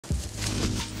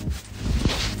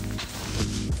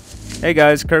Hey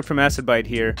guys, Kirk from ACIDBITE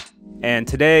here, and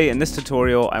today in this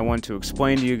tutorial I want to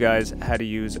explain to you guys how to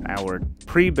use our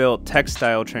pre-built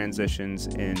textile transitions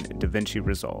in DaVinci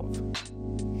Resolve.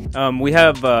 We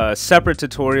have separate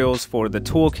tutorials for the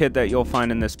toolkit that you'll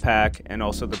find in this pack and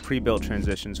also the pre-built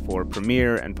transitions for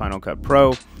Premiere and Final Cut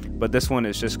Pro, but this one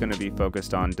is just going to be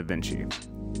focused on DaVinci.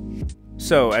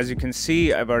 So as you can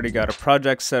see, I've already got a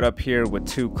project set up here with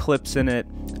 2 clips in it.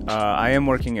 I am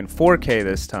working in 4K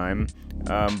this time,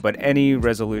 but any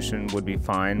resolution would be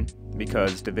fine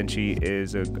because DaVinci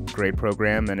is a great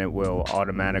program and it will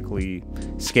automatically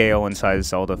scale and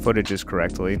size all the footages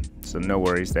correctly, so no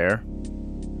worries there.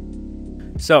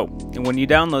 So when you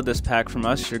download this pack from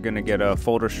us, you're going to get a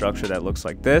folder structure that looks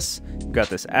like this. You've got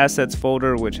this assets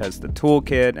folder which has the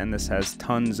toolkit, and this has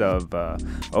tons of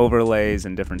overlays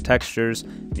and different textures.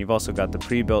 You've also got the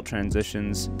pre-built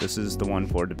transitions. This is the one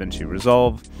for DaVinci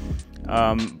Resolve.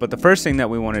 But the first thing that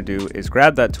we want to do is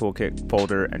grab that toolkit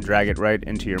folder and drag it right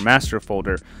into your master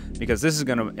folder, because this is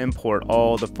going to import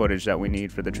all the footage that we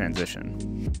need for the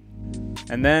transition.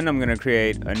 And then I'm going to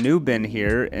create a new bin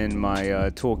here in my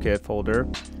toolkit folder,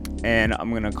 and I'm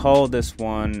going to call this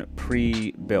one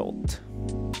pre-built.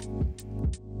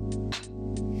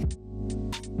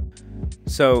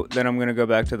 So then I'm going to go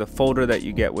back to the folder that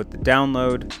you get with the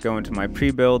download, go into my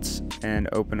pre-builts, and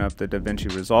open up the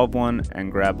DaVinci Resolve one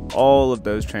and grab all of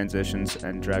those transitions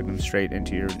and drag them straight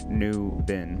into your new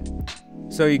bin.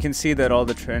 So you can see that all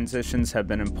the transitions have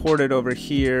been imported over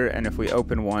here, and if we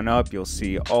open one up, you'll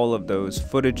see all of those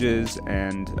footages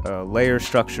and layer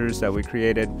structures that we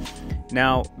created.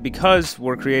 Now, because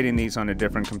we're creating these on a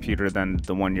different computer than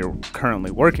the one you're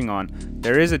currently working on,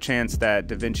 there is a chance that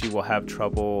DaVinci will have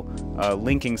trouble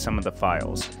linking some of the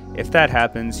files. If that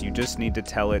happens, you just need to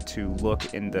tell it to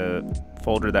look in the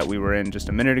folder that we were in just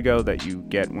a minute ago that you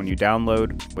get when you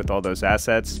download with all those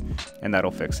assets, and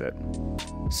that'll fix it.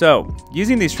 So,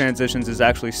 using these transitions is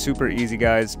actually super easy,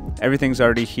 guys. Everything's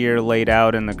already here laid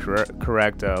out in the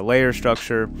correct layer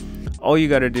structure. All you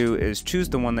got to do is choose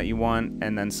the one that you want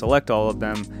and then select all of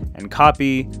them and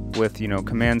copy with,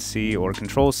 Command C or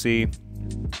Control C.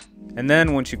 And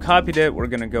then once you copied it, we're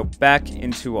going to go back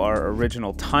into our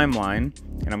original timeline,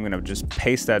 and I'm going to just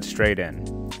paste that straight in.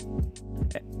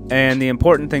 And the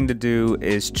important thing to do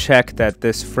is check that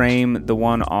this frame, the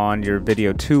one on your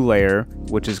video 2 layer,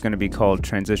 which is going to be called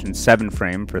transition 7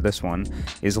 frame for this one,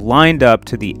 is lined up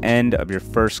to the end of your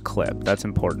first clip. That's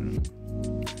important.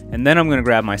 And then I'm going to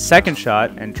grab my second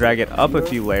shot and drag it up a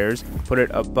few layers, put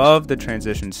it above the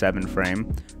transition 7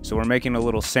 frame. So we're making a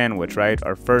little sandwich, right?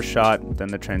 Our first shot, then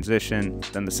the transition,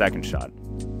 then the second shot.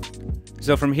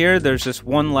 So from here, there's just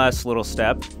one last little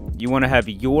step. You want to have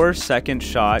your second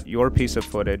shot, your piece of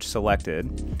footage selected,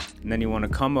 and then you want to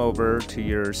come over to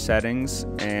your settings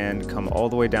and come all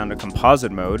the way down to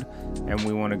composite mode, and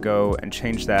we want to go and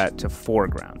change that to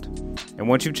foreground. And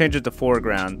once you've changed it to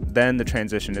foreground, then the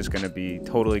transition is going to be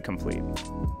totally complete.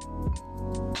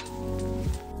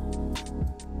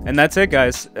 And that's it,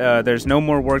 guys. There's no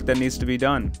more work that needs to be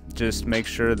done. Just make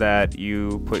sure that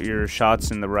you put your shots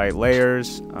in the right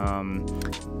layers.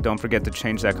 Don't forget to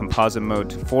change that composite mode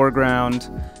to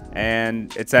foreground,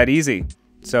 and it's that easy.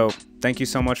 So thank you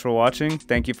so much for watching.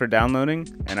 Thank you for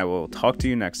downloading, and I will talk to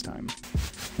you next time.